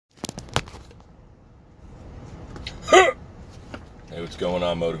What's going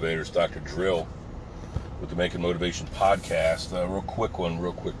on, motivators? Dr. Drill with the Making Motivation podcast. Real quick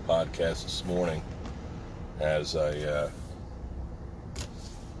podcast this morning as I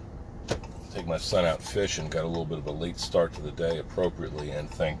take my son out fishing. Got a little bit of a late start to the day appropriately, and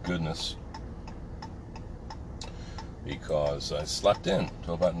thank goodness, because I slept in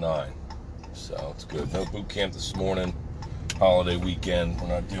till about 9. So it's good. No boot camp this morning. Holiday weekend. We're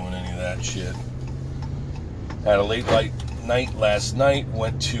not doing any of that shit. Had a late night last night.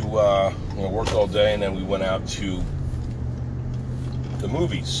 Went to worked all day, and then we went out to the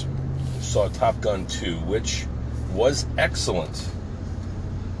movies. Saw Top Gun 2, which was excellent.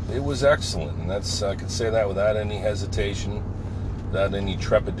 It was excellent, and I can say that without any hesitation, without any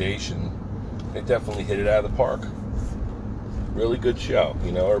trepidation. They definitely hit it out of the park. Really good show.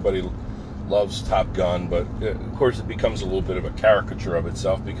 Everybody loves Top Gun, but of course it becomes a little bit of a caricature of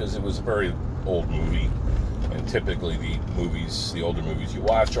itself because it was a very old movie. And typically the older movies you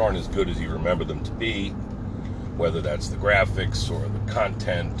watch aren't as good as you remember them to be, whether that's the graphics or the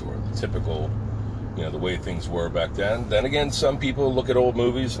content or the typical, the way things were back then. Then again, some people look at old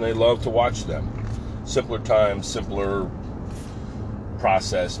movies and they love to watch them. Simpler times, simpler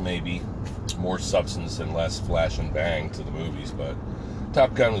process maybe, more substance and less flash and bang to the movies. But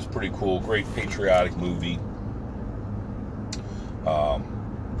Top Gun was pretty cool, great patriotic movie,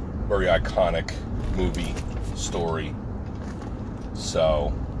 very iconic movie story.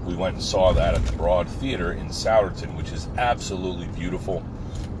 So we went and saw that at the Broad Theater in Souderton, which is absolutely beautiful,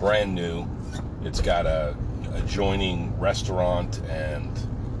 brand new. It's got a adjoining restaurant and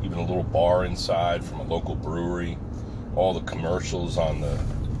even a little bar inside from a local brewery. All the commercials on the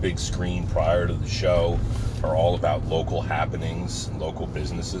big screen prior to the show are all about local happenings and local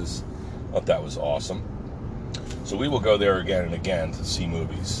businesses. I thought that was awesome. So we will go there again and again to see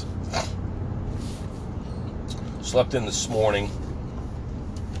movies. Slept in this morning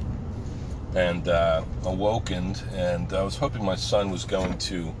and awokened, and I was hoping my son was going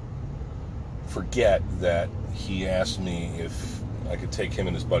to forget that he asked me if I could take him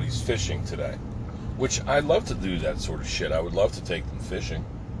and his buddies fishing today, which I'd love to do that sort of shit. I would love to take them fishing.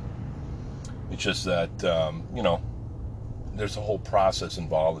 It's just that, there's a whole process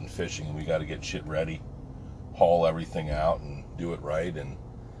involved in fishing, and we got to get shit ready, haul everything out, and do it right. And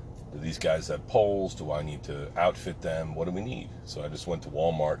do these guys have poles? Do I need to outfit them? What do we need? So I just went to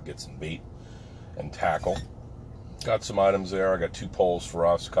Walmart to get some bait and tackle. Got some items there. I got 2 poles for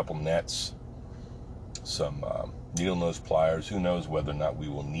us, a couple nets, some needle nose pliers. Who knows whether or not we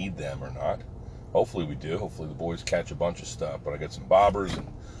will need them or not. Hopefully we do. Hopefully the boys catch a bunch of stuff. But I got some bobbers and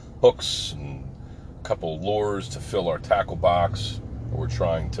hooks and a couple of lures to fill our tackle box. We're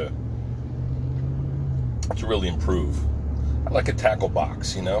trying to really improve. I like a tackle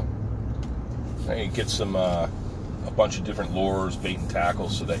box, Now you get some a bunch of different lures, bait and tackle,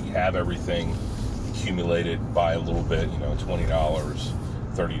 so that you have everything accumulated. Buy a little bit, $20,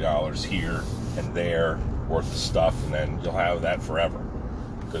 $30 here and there worth of stuff, and then you'll have that forever.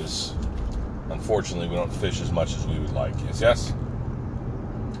 Because unfortunately, we don't fish as much as we would like. Yes?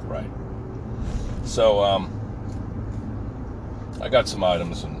 Right. So, I got some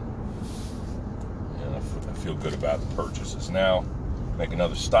items, and I feel good about the purchases. Now, make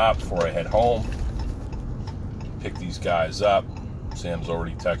another stop before I head home. Pick these guys up. Sam's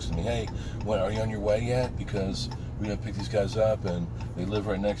already texted me, hey, are you on your way yet? Because we're going to pick these guys up, and they live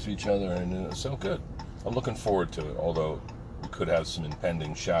right next to each other, and it's so good. I'm looking forward to it, although we could have some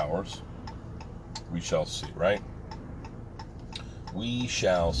impending showers. We shall see, right? We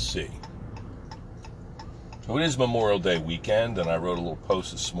shall see. So it is Memorial Day weekend, and I wrote a little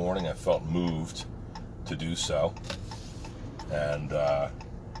post this morning. I felt moved to do so. And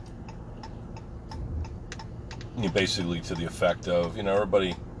basically to the effect of,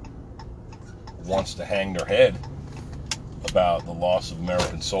 everybody wants to hang their head about the loss of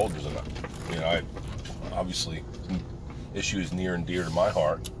American soldiers. And, I obviously, issue is near and dear to my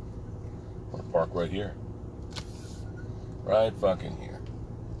heart. I'm going to park right here. Right fucking here.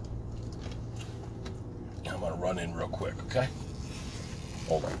 I'm going to run in real quick, okay?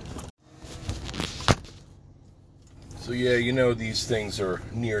 Hold on. So yeah, these things are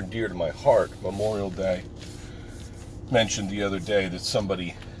near and dear to my heart. Memorial Day. Mentioned the other day that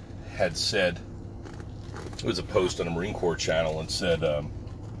somebody had said, it was a post on a Marine Corps channel, and said,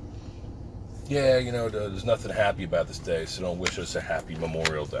 there's nothing happy about this day, so don't wish us a happy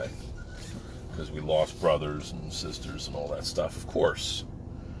Memorial Day. Because we lost brothers and sisters and all that stuff, of course.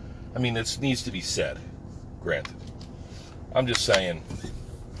 I mean, it needs to be said, granted. I'm just saying,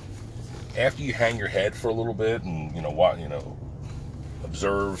 after you hang your head for a little bit and,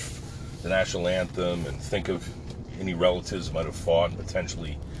 observe the national anthem and think of, any relatives might have fought and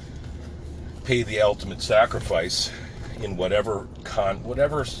potentially paid the ultimate sacrifice in whatever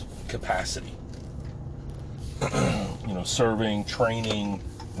capacity. Serving, training,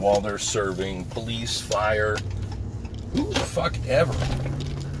 while they're serving, police, fire, who the fuck ever.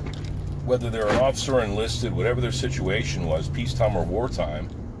 Whether they're an officer or enlisted, whatever their situation was, peacetime or wartime,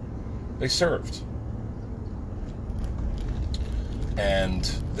 they served. And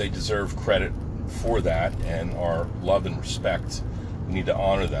they deserve credit for that and our love and respect. We need to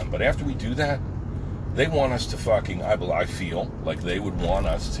honor them. But after we do that, they want us to I feel like they would want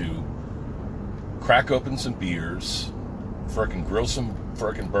us to crack open some beers, grill some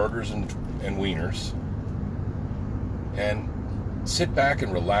burgers and wieners, and sit back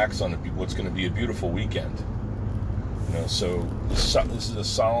and relax on what's going to be a beautiful weekend. So this is a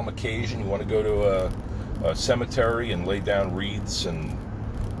solemn occasion. You want to go to a cemetery and lay down wreaths and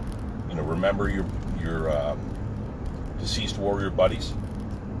remember your deceased warrior buddies.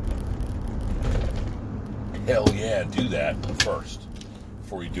 Hell yeah, do that first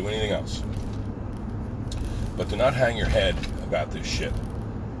before you do anything else. But do not hang your head about this shit.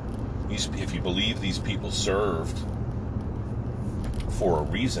 If you believe these people served for a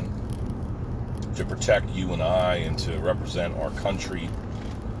reason, to protect you and I and to represent our country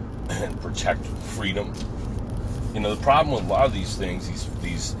and protect freedom. The problem with a lot of these things,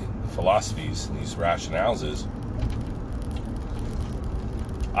 these philosophies and these rationales is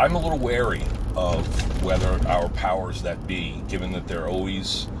I'm a little wary of whether our powers that be, given that they're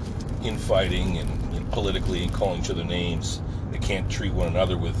always infighting and politically and calling each other names, they can't treat one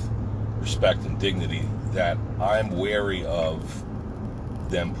another with respect and dignity, that I'm wary of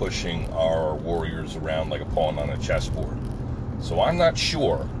them pushing our warriors around like a pawn on a chessboard. So I'm not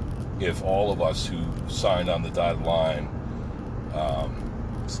sure if all of us who signed on the dotted line,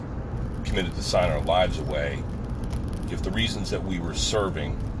 committed to sign our lives away, if the reasons that we were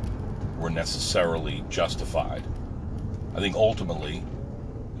serving were necessarily justified. I think ultimately,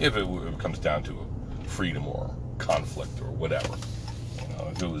 if it comes down to a freedom or conflict or whatever,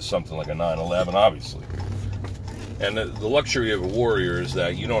 if it was something like a 9/11, obviously. And the luxury of a warrior is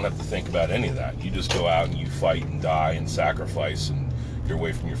that you don't have to think about any of that. You just go out and you fight and die and sacrifice, and you're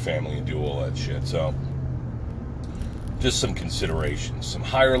away from your family and do all that shit. So, just some considerations, some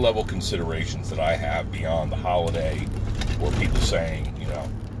higher level considerations that I have beyond the holiday, or people saying,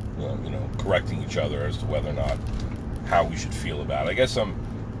 correcting each other as to whether or not how we should feel about it. I guess I'm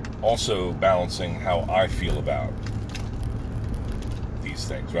also balancing how I feel about these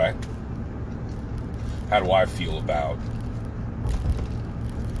things, right? How do I feel about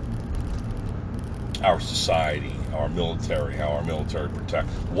our society, our military, how our military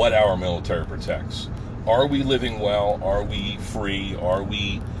protects, what our military protects? Are we living well? Are we free? Are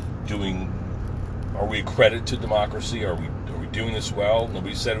we a credit to democracy? Are we doing this well?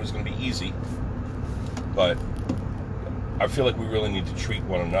 Nobody said it was going to be easy, but I feel like we really need to treat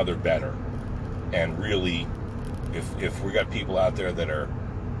one another better. And really, if we got people out there that are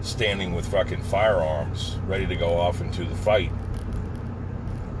standing with fucking firearms ready to go off into the fight,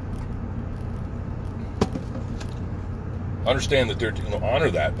 understand that they're honor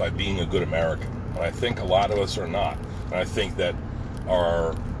that by being a good American. And I think a lot of us are not. And I think that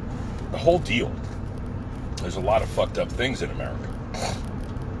the whole deal, there's a lot of fucked up things in America.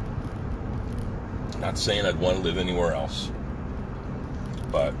 Not saying I'd want to live anywhere else,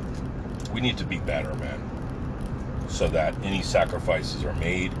 but we need to be better, man, so that any sacrifices are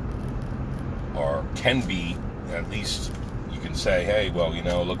made or can be, at least you can say, hey, well,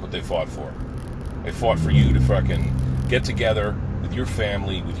 look what they fought for. They fought for you to fucking get together with your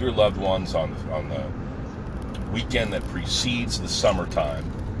family, with your loved ones on the weekend that precedes the summertime,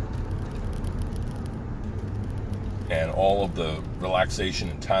 and all of the relaxation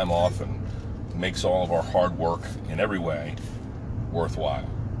and time off, and makes all of our hard work in every way worthwhile.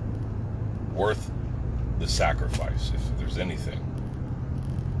 Worth the sacrifice, if there's anything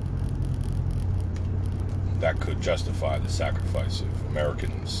that could justify the sacrifice of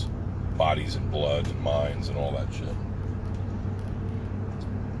Americans' bodies and blood and minds and all that shit.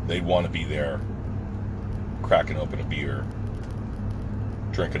 They'd want to be there, cracking open a beer,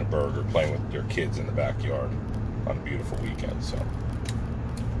 drinking a burger, playing with their kids in the backyard on a beautiful weekend. So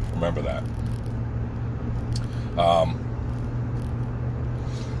remember that.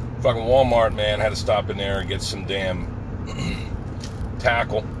 Fucking Walmart, man, had to stop in there and get some damn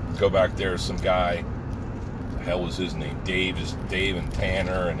tackle. Go back there, some guy, the hell was his name? Dave and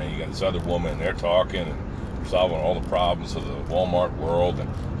Tanner, and then you got this other woman, and they're talking, and solving all the problems of the Walmart world. And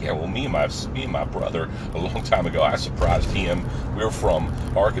yeah, well, me and my brother, a long time ago, I surprised him. We were from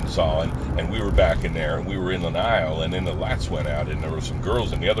Arkansas, and we were back in there, and we were in an aisle, and then the lights went out, and there were some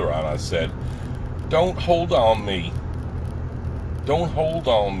girls in the other aisle. I said, "Don't hold on me. Don't hold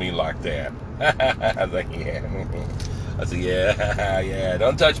on me like that." I was like, yeah. I said, yeah,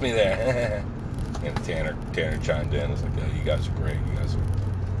 don't touch me there. And Tanner chimed in. I was like, yeah, you guys are great. You guys are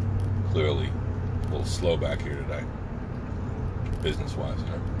clearly a little slow back here today, business-wise, you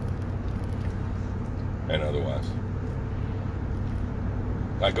know? And otherwise.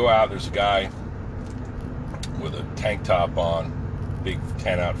 I go out, there's a guy with a tank top on, big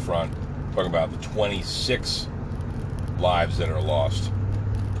tent out front, talking about the 26 lives that are lost,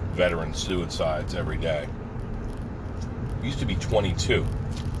 veteran suicides every day. It used to be 22.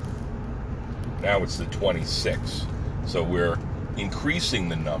 Now it's the 26. So we're increasing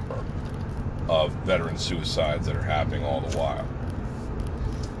the number of veteran suicides that are happening all the while.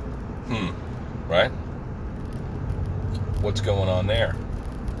 Right? What's going on there?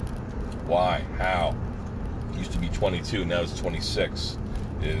 Why? How? It used to be 22, now it's 26.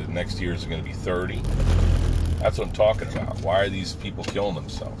 Next year is going to be 30. That's what I'm talking about. Why are these people killing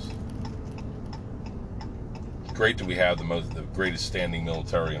themselves? It's great that we have the greatest standing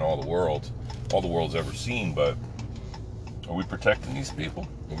military in all the world's ever seen, but are we protecting these people?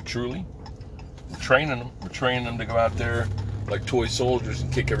 Are we truly? We're training them. We're training them to go out there like toy soldiers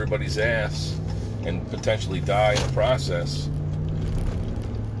and kick everybody's ass and potentially die in the process.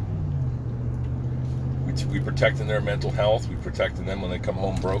 We protecting their mental health. We protecting them when they come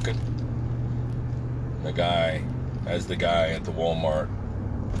home broken. The guy at the Walmart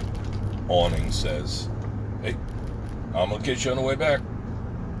awning says, "Hey, I'm gonna get you on the way back.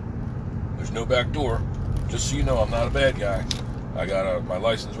 There's no back door. Just so you know, I'm not a bad guy. I got my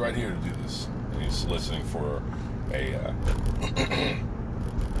license right here to do this." And he's soliciting for the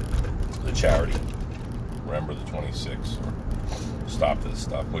charity. Remember the 26 or Stop This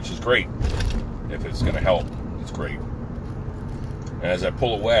Stuff, which is great. If it's going to help, it's great. And as I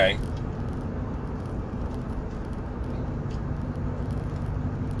pull away,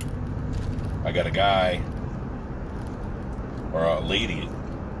 I got a guy or a lady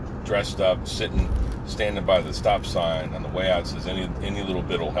dressed up, standing by the stop sign on the way out, says any little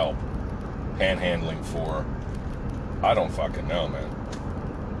bit will help. Panhandling for, I don't fucking know, man.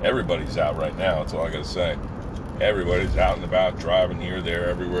 Everybody's out right now, that's all I gotta say. Everybody's out and about, driving here, there,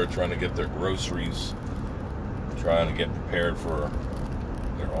 everywhere, trying to get their groceries, trying to get prepared for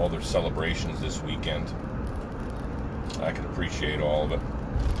all their celebrations this weekend. I can appreciate all of it.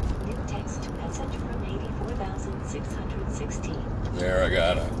 New text message from 84,616. There, I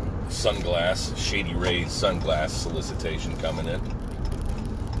got a Shady Rays sunglass solicitation coming in.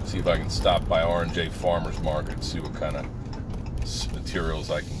 See if I can stop by R&J Farmers Market, see what kind of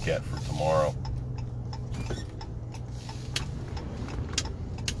materials I can get for tomorrow.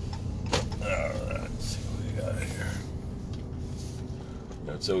 Alright, let's see what we got here. You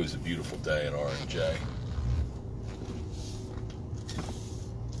know, it's always a beautiful day at R&J.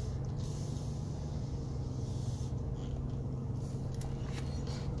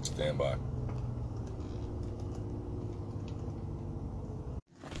 Stand by.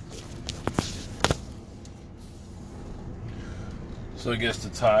 So I guess to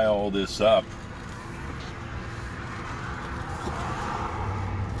tie all this up,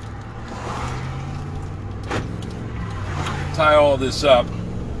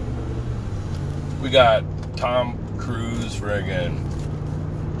 we got Tom Cruise friggin'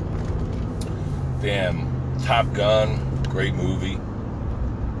 damn Top Gun, great movie.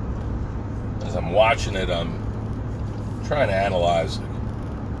 As I'm watching it, I'm trying to analyze it.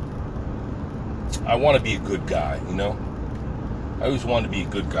 I want to be a good guy, you know? I always wanted to be a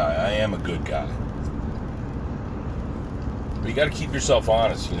good guy. I am a good guy. But you got to keep yourself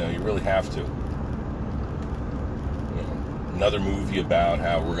honest, you know? You really have to. You know, another movie about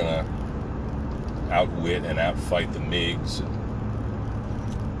how we're going to outwit and outfight the MiGs and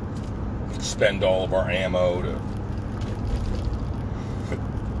expend all of our ammo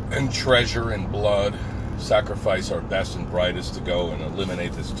and treasure and blood, sacrifice our best and brightest to go and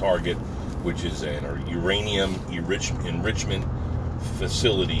eliminate this target, which is a uranium enrichment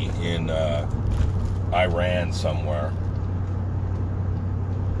facility in Iran somewhere.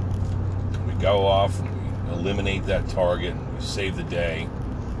 We go off and we eliminate that target and we save the day,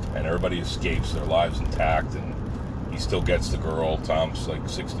 and everybody escapes, their lives intact, and he still gets the girl. Tom's like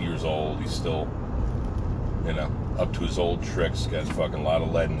 60 years old. He's still, you know, up to his old tricks. Got a fucking lot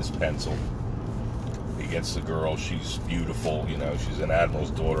of lead in his pencil. He gets the girl. She's beautiful, you know. She's an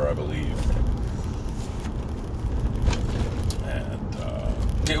admiral's daughter, I believe.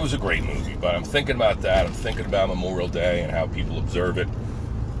 it was a great movie, but I'm thinking about that. I'm thinking about Memorial Day and how people observe it.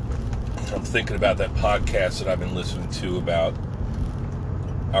 I'm thinking about that podcast that I've been listening to about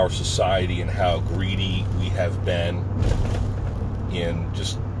our society and how greedy we have been in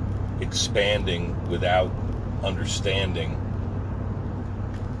just expanding without understanding,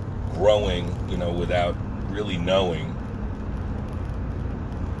 growing, without really knowing.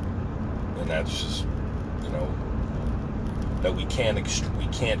 And that's just, that we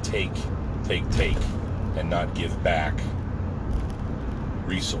can't take and not give back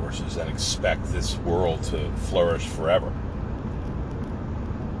resources and expect this world to flourish forever.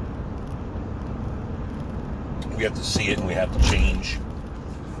 We have to see it and we have to change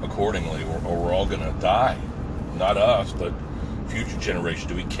accordingly, or we're all going to die. Not us, but future generations.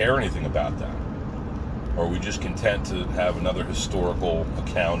 Do we care anything about that? Or are we just content to have another historical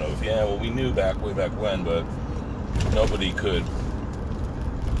account of, we knew way back when, but nobody could.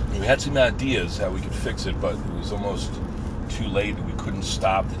 We had some ideas how we could fix it, but it was almost too late. We couldn't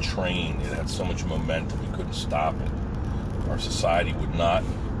stop the train. It had so much momentum, we couldn't stop it. Our society would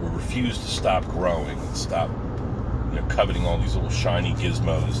refuse to stop growing and stop coveting all these little shiny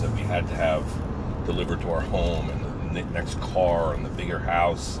gizmos that we had to have delivered to our home, and the next car, and the bigger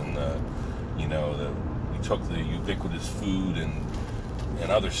house, and we took the ubiquitous food and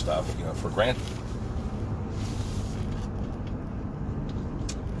other stuff, for granted.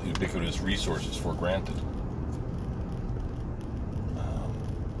 The ubiquitous resources for granted.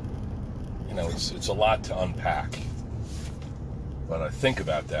 It's a lot to unpack, but I think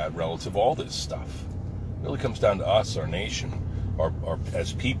about that relative to all this stuff. It really comes down to us, our nation, our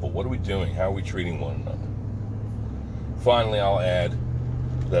as people. What are we doing? How are we treating one another? Finally, I'll add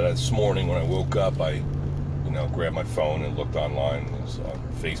that this morning when I woke up, I grabbed my phone and looked online. It was on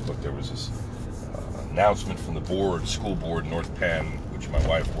Facebook. There was this announcement from the school board in North Penn, which my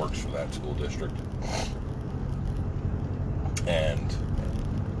wife works for that school district. And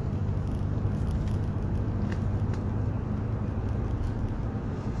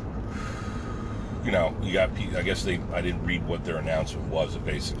you got, I guess I didn't read what their announcement was. It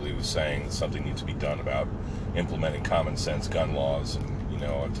basically was saying that something needs to be done about implementing common sense gun laws. And,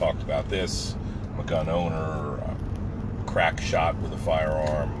 I talked about this. I'm a gun owner, a crack shot with a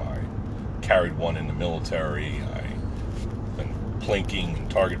firearm. I carried one in the military. I've been plinking and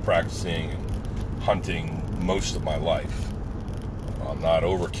target practicing and hunting most of my life. I'm not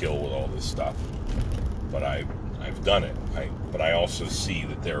overkill with all this stuff, but I've done it. But I also see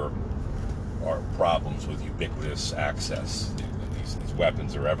that there are problems with ubiquitous access. These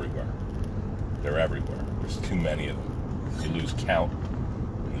weapons are everywhere. They're everywhere. There's too many of them. You lose count.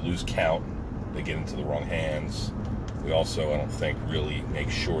 When you lose count, they get into the wrong hands. We also, I don't think, really make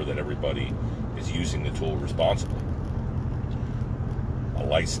sure that everybody is using the tool responsibly. A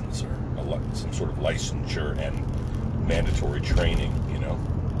license or some sort of licensure and mandatory training, we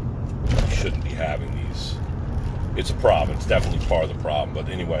shouldn't be having these. It's a problem. It's definitely part of the problem. But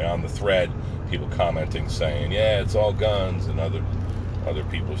anyway, on the thread, people commenting saying, it's all guns, and other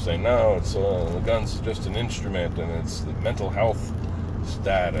people saying, no, it's the guns is just an instrument, and it's the mental health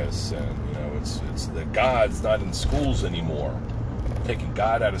status, and it's the God's not in schools anymore. Taking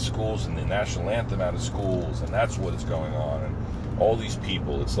God out of schools and the national anthem out of schools, and that's what is going on. And all these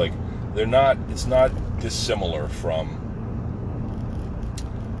people, it's like it's not dissimilar from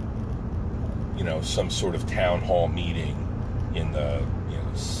some sort of town hall meeting in the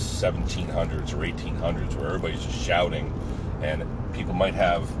 1700s or 1800s where everybody's just shouting, and people might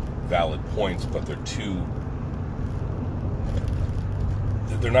have valid points, but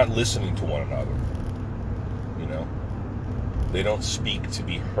they're not listening to one another. They don't speak to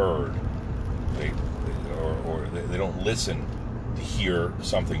be heard. They don't listen to hear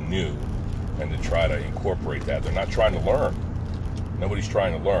something new and to try to incorporate that. They're not trying to learn. Nobody's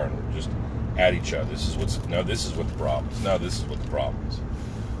trying to learn. We're just at each other. This is what the problem is. No, this is what the problem is.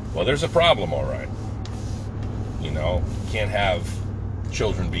 Well, there's a problem, all right. Can't have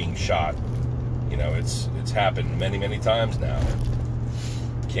children being shot. It's happened many, many times now.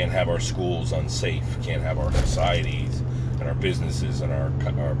 Can't have our schools unsafe. Can't have our societies and our businesses and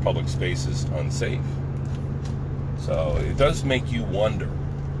our public spaces unsafe. So it does make you wonder,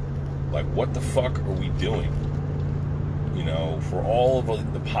 like, what the fuck are we doing? For all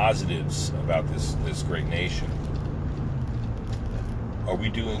of the positives about this great nation, are we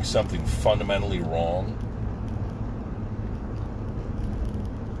doing something fundamentally wrong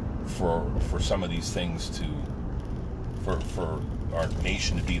for some of these things for our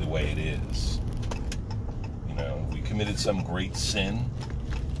nation to be the way it is? We committed some great sin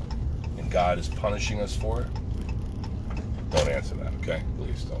and God is punishing us for it. Don't answer that, okay?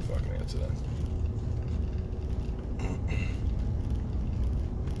 Please don't fucking answer that.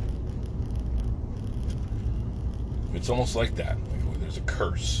 It's almost like that. Like there's a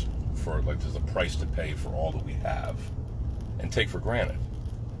curse for, like, there's a price to pay for all that we have and take for granted.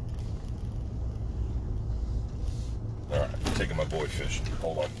 All right, I'm taking my boy fishing.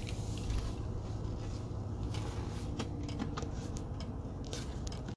 Hold on.